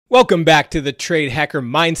Welcome back to the TradeHacker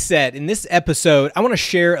Mindset. In this episode, I want to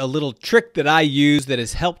share a little trick that I use that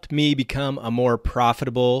has helped me become a more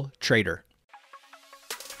profitable trader.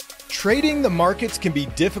 Trading the markets can be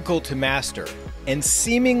difficult to master and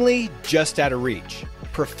seemingly just out of reach.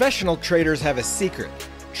 Professional traders have a secret.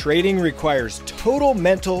 Trading requires total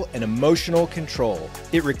mental and emotional control.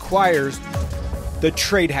 It requires the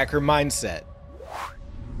TradeHacker Mindset.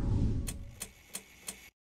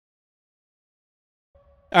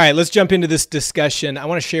 All right, let's jump into this discussion. I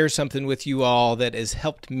want to share something with you all that has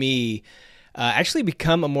helped me actually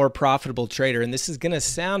become a more profitable trader. And this is going to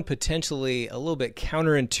sound potentially a little bit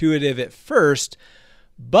counterintuitive at first,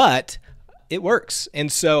 but it works. And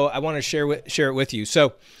so I want to share it with you.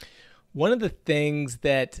 So one of the things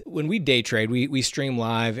that when we day trade, we stream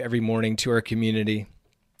live every morning to our community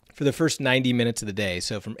for the first 90 minutes of the day.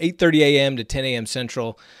 So from 8:30 a.m. to 10 a.m.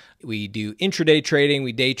 Central, we do intraday trading,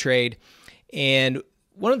 we day trade, and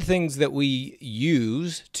one of the things that we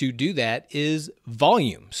use to do that is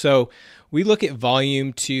volume. So we look at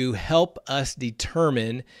volume to help us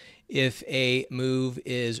determine if a move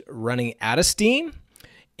is running out of steam,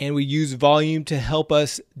 and we use volume to help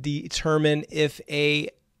us determine if a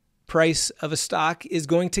price of a stock is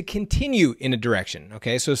going to continue in a direction.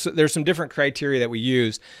 Okay, so there's some different criteria that we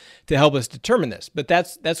use to help us determine this, but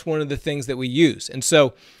that's one of the things that we use. And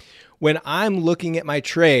so when I'm looking at my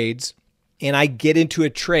trades, and I get into a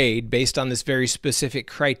trade based on this very specific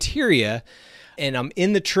criteria, and I'm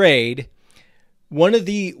in the trade, one of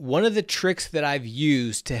the tricks that I've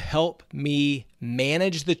used to help me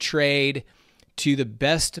manage the trade to the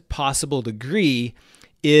best possible degree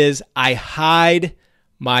is I hide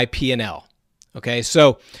my P&L. Okay,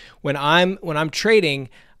 so when I'm trading,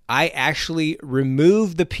 I actually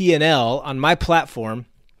remove the P&L on my platform.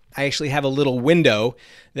 I actually have a little window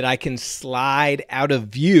that I can slide out of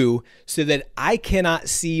view so that I cannot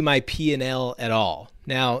see my P&L at all.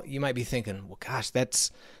 Now, you might be thinking, well, gosh,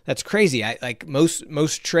 that's crazy. Like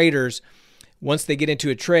most traders, once they get into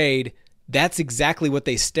a trade, that's exactly what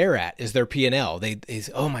they stare at is their P&L. They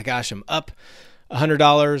say, oh my gosh, I'm up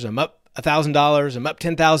 $100, I'm up $1,000, I'm up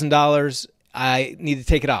 $10,000. I need to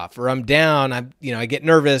take it off, or I'm down. I get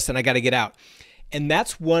nervous and I got to get out. And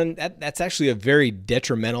that's actually a very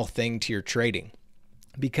detrimental thing to your trading,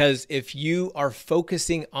 because if you are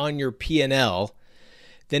focusing on your P&L,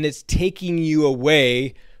 then it's taking you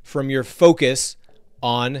away from your focus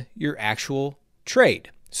on your actual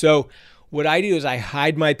trade. So what I do is I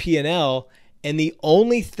hide my P&L, and the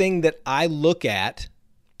only thing that I look at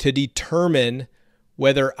to determine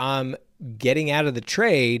whether I'm getting out of the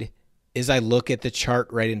trade is I look at the chart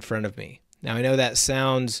right in front of me. Now, I know that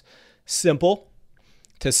sounds simple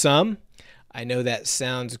to some. I know that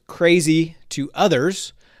sounds crazy to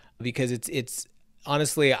others, because it's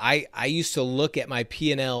honestly, I used to look at my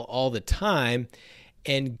P&L all the time,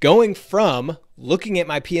 and going from looking at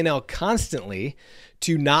my P&L constantly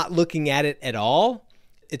to not looking at it at all,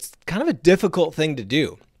 it's kind of a difficult thing to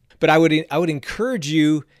do. But I would encourage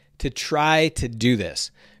you to try to do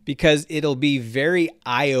this, because it'll be very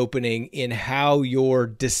eye-opening in how your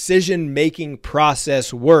decision-making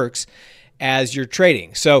process works as you're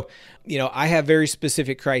trading. So, I have very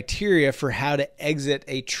specific criteria for how to exit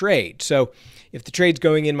a trade. So if the trade's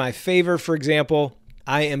going in my favor, for example,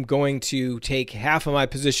 I am going to take half of my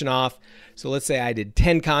position off. So let's say I did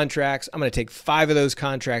 10 contracts. I'm going to take 5 of those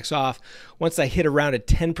contracts off once I hit around a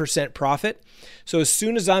 10% profit. So as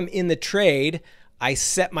soon as I'm in the trade, I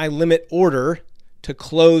set my limit order to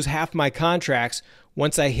close half my contracts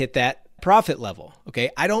once I hit that profit level.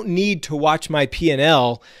 Okay, I don't need to watch my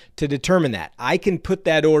P&L to determine that. I can put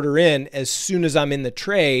that order in as soon as I'm in the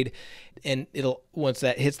trade, and once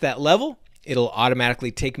that hits that level, it'll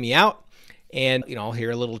automatically take me out, and I'll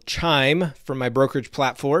hear a little chime from my brokerage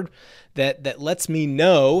platform that lets me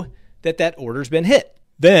know that order's been hit.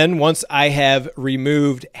 Then once I have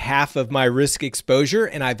removed half of my risk exposure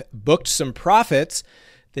and I've booked some profits,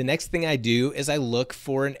 the next thing I do is I look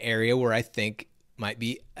for an area where I think might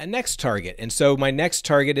be a next target. And so my next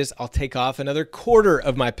target is I'll take off another quarter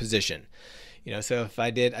of my position. So if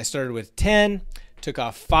I started with 10, took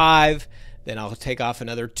off 5, then I'll take off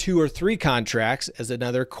another 2 or 3 contracts as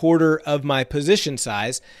another quarter of my position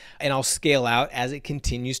size, and I'll scale out as it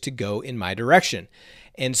continues to go in my direction.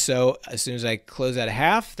 And so as soon as I close out a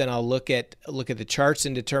half, then I'll look at the charts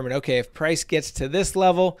and determine, okay, if price gets to this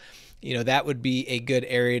level, that would be a good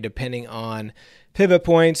area depending on pivot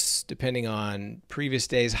points, depending on previous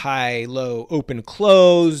day's high, low, open,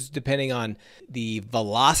 close, depending on the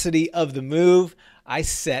velocity of the move. I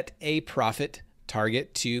set a profit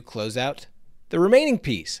target to close out the remaining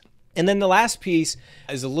piece. And then the last piece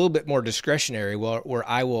is a little bit more discretionary, where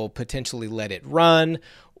I will potentially let it run,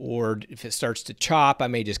 or if it starts to chop, I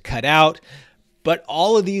may just cut out. But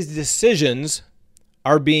all of these decisions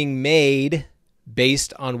are being made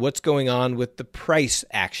based on what's going on with the price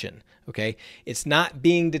action, okay? It's not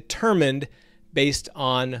being determined based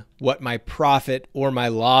on what my profit or my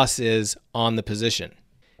loss is on the position.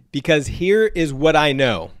 Because here is what I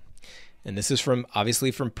know, and this is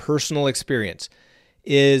obviously from personal experience,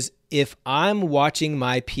 is if I'm watching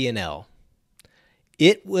my P&L,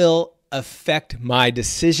 it will affect my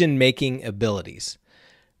decision-making abilities,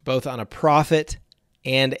 both on a profit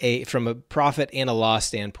and from a profit and a loss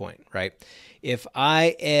standpoint, right? If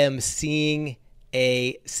I am seeing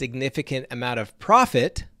a significant amount of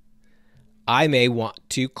profit, I may want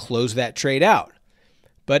to close that trade out.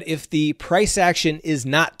 But if the price action is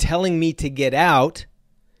not telling me to get out,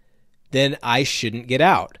 then I shouldn't get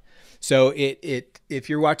out. So if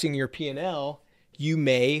you're watching your P&L, you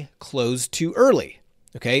may close too early.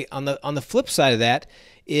 Okay. On the flip side of that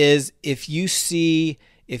is if you see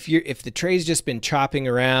if the trade's just been chopping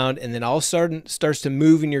around and then all of a sudden starts to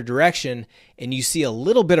move in your direction and you see a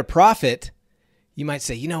little bit of profit, you might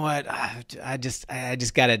say, you know what, I just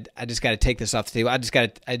gotta take this off the table. I just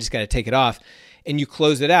gotta take it off, and you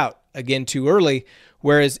close it out again too early.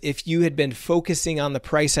 Whereas if you had been focusing on the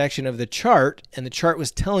price action of the chart and the chart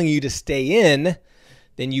was telling you to stay in,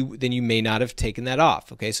 then you may not have taken that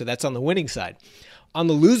off. Okay, so that's on the winning side. On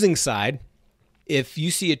the losing side, if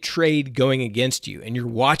you see a trade going against you and you're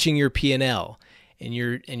watching your P&L and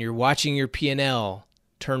you're watching your P&L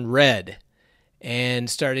turn red and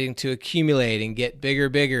starting to accumulate and get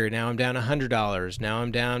bigger, now I'm down $100, now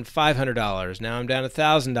I'm down $500, now I'm down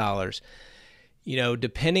 $1,000. You know,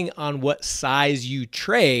 depending on what size you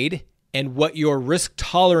trade and what your risk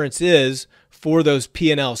tolerance is for those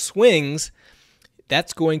P&L swings,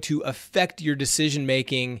 that's going to affect your decision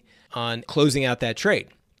making on closing out that trade.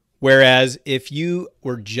 Whereas if you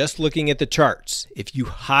were just looking at the charts, if you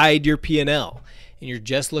hide your P&L and you're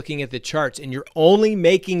just looking at the charts and you're only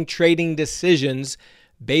making trading decisions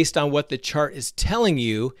based on what the chart is telling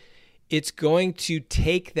you, it's going to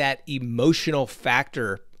take that emotional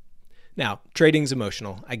factor. Now, trading's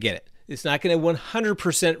emotional. I get it. It's not going to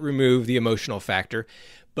 100% remove the emotional factor,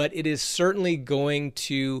 but it is certainly going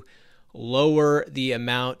to lower the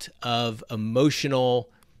amount of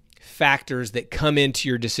emotional factors that come into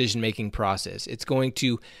your decision-making process. It's going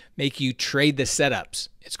to make you trade the setups.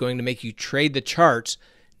 It's going to make you trade the charts,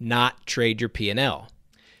 not trade your P&L.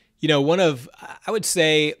 You know, I would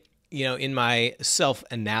say, you know, in my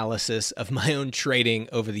self-analysis of my own trading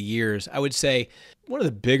over the years, I would say one of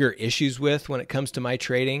the bigger issues when it comes to my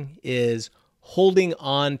trading is holding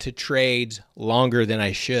on to trades longer than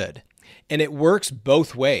I should. And it works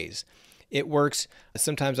both ways. It works.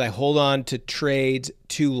 Sometimes I hold on to trades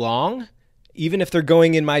too long, even if they're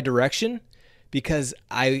going in my direction, because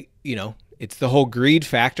it's the whole greed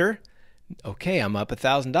factor. Okay, I'm up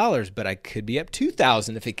 $1,000, but I could be up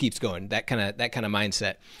 $2,000 if it keeps going. That kind of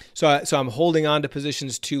mindset. So I'm holding on to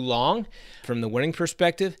positions too long from the winning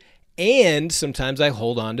perspective, and sometimes I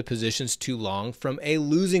hold on to positions too long from a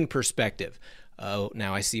losing perspective. Oh,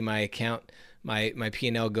 now I see my account, my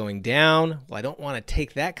P&L going down. Well, I don't want to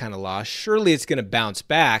take that kind of loss. Surely it's going to bounce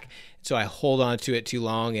back. So I hold on to it too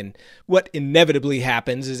long. And what inevitably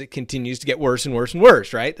happens is it continues to get worse and worse and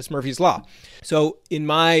worse, right? That's Murphy's Law. So in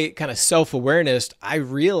my kind of self-awareness, I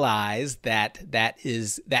realize that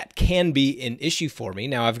can be an issue for me.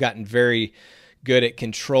 Now, I've gotten very good at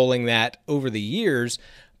controlling that over the years,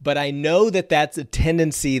 but I know that that's a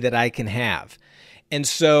tendency that I can have. And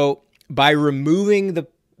so by removing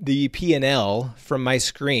the P&L from my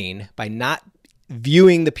screen, by not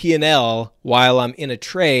viewing the P&L while I'm in a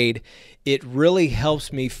trade, it really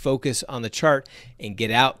helps me focus on the chart and get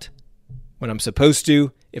out when I'm supposed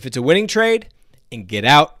to if it's a winning trade, and get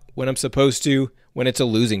out when I'm supposed to when it's a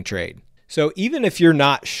losing trade. So even if you're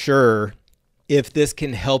not sure if this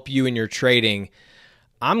can help you in your trading,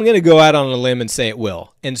 I'm going to go out on a limb and say it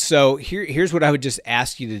will. And so here's what I would just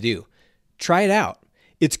ask you to do. Try it out.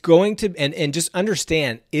 It's going to, and just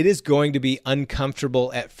understand, it is going to be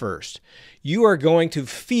uncomfortable at first. You are going to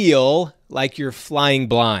feel like you're flying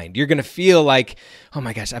blind. You're going to feel like, oh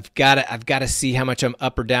my gosh, I've got to see how much I'm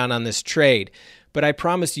up or down on this trade. But I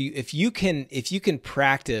promise you, if you can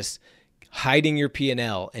practice hiding your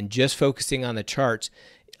P&L and just focusing on the charts,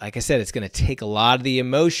 like I said, it's going to take a lot of the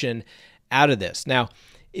emotion out of this. Now,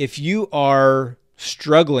 if you are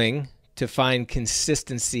struggling to find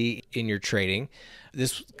consistency in your trading,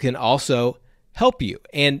 this can also help you.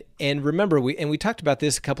 And remember, we talked about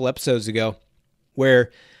this a couple episodes ago,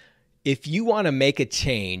 where if you want to make a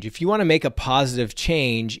change, if you want to make a positive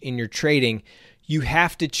change in your trading, you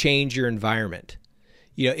have to change your environment.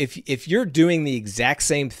 If you're doing the exact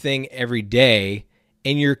same thing every day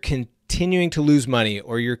and you're continuing to lose money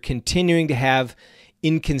or you're continuing to have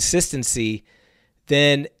inconsistency,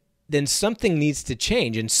 then something needs to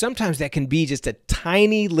change. And sometimes that can be just a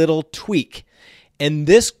tiny little tweak. And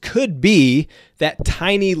this could be that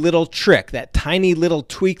tiny little trick, that tiny little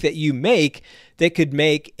tweak that you make that could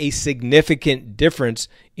make a significant difference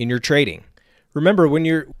in your trading. Remember, when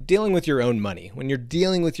you're dealing with your own money, when you're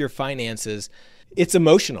dealing with your finances, it's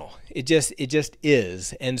emotional. It just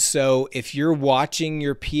is. And so if you're watching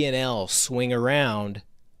your P&L swing around,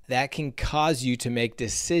 that can cause you to make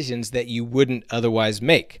decisions that you wouldn't otherwise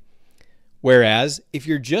make. Whereas if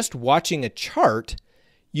you're just watching a chart,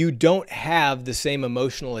 you don't have the same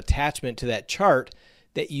emotional attachment to that chart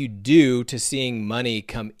that you do to seeing money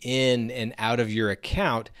come in and out of your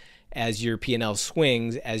account as your P&L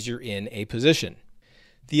swings as you're in a position.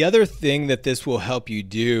 The other thing that this will help you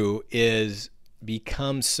do is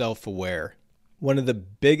become self-aware. One of the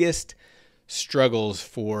biggest struggles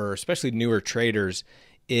for especially newer traders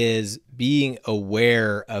is being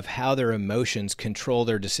aware of how their emotions control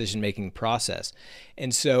their decision-making process.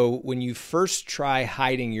 And so when you first try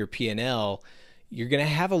hiding your P&L, you're going to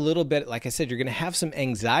have a little bit, like I said, you're going to have some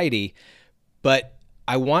anxiety, but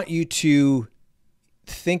I want you to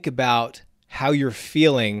think about how you're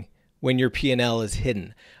feeling when your P&L is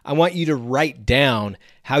hidden. I want you to write down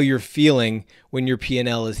how you're feeling when your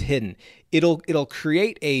P&L is hidden. It'll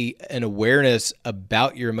create an awareness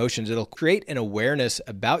about your emotions. It'll create an awareness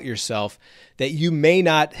about yourself that you may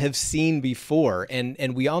not have seen before.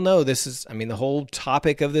 And we all know this is, the whole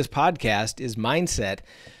topic of this podcast is mindset.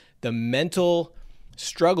 The mental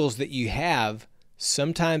struggles that you have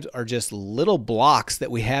sometimes are just little blocks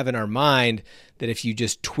that we have in our mind that if you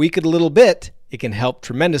just tweak it a little bit, it can help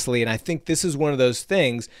tremendously. And I think this is one of those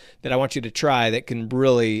things that I want you to try that can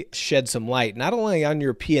really shed some light, not only on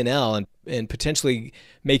your P&L and potentially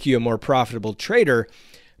make you a more profitable trader,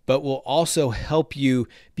 but will also help you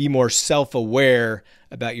be more self-aware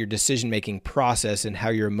about your decision-making process and how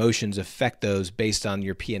your emotions affect those based on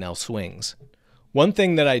your P&L swings. One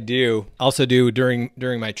thing that I also do during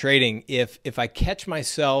my trading, if I catch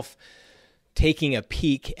myself taking a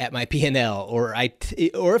peek at my P&L, or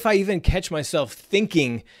if I even catch myself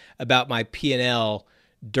thinking about my P&L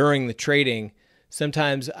during the trading,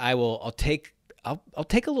 sometimes I'll take a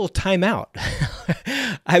little time out.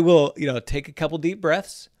 I will, take a couple deep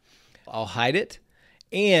breaths. I'll hide it,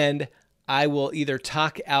 and I will either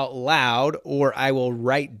talk out loud or I will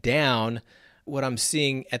write down what I'm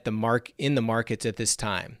seeing in the markets at this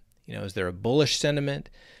time. Is there a bullish sentiment?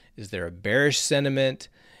 Is there a bearish sentiment?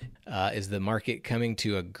 Is the market coming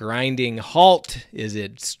to a grinding halt? Is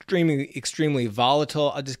it extremely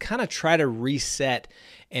volatile? I'll just kind of try to reset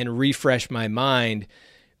and refresh my mind,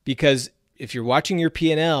 because if you're watching your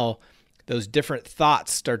P&L, those different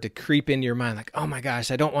thoughts start to creep into your mind, like, oh my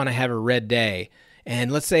gosh, I don't want to have a red day. And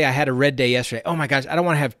let's say I had a red day yesterday. Oh my gosh, I don't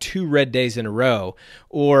want to have 2 red days in a row.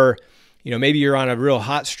 Or maybe you're on a real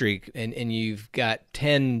hot streak and you've got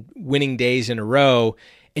 10 winning days in a row,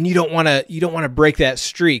 and you don't want to break that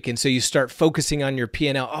streak. And so you start focusing on your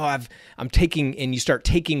P&L. Oh, and you start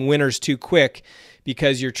taking winners too quick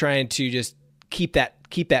because you're trying to just keep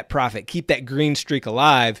that profit, keep that green streak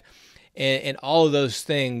alive. And all of those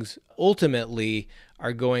things ultimately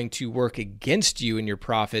are going to work against you in your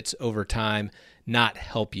profits over time, not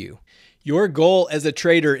help you. Your goal as a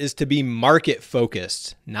trader is to be market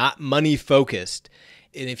focused, not money focused.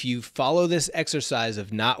 And if you follow this exercise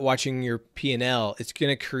of not watching your P&L, it's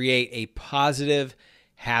going to create a positive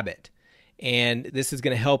habit. And this is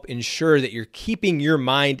going to help ensure that you're keeping your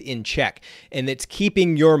mind in check, and it's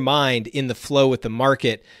keeping your mind in the flow with the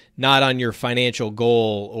market, not on your financial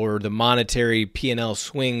goal or the monetary P&L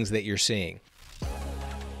swings that you're seeing.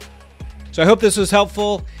 So I hope this was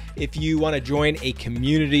helpful. If you want to join a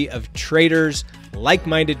community of traders,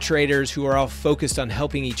 like-minded traders who are all focused on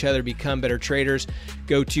helping each other become better traders,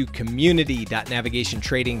 go to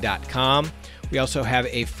community.navigationtrading.com. We also have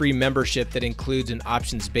a free membership that includes an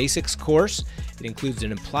options basics course. It includes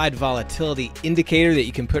an implied volatility indicator that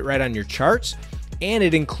you can put right on your charts, and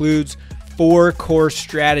it includes 4 core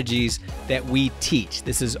strategies that we teach.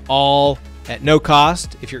 This is all at no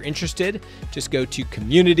cost. If you're interested, just go to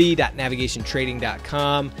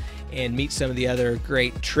community.navigationtrading.com and meet some of the other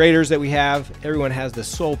great traders that we have. Everyone has the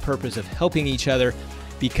sole purpose of helping each other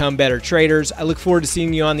become better traders. I look forward to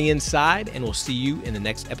seeing you on the inside, and we'll see you in the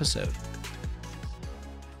next episode.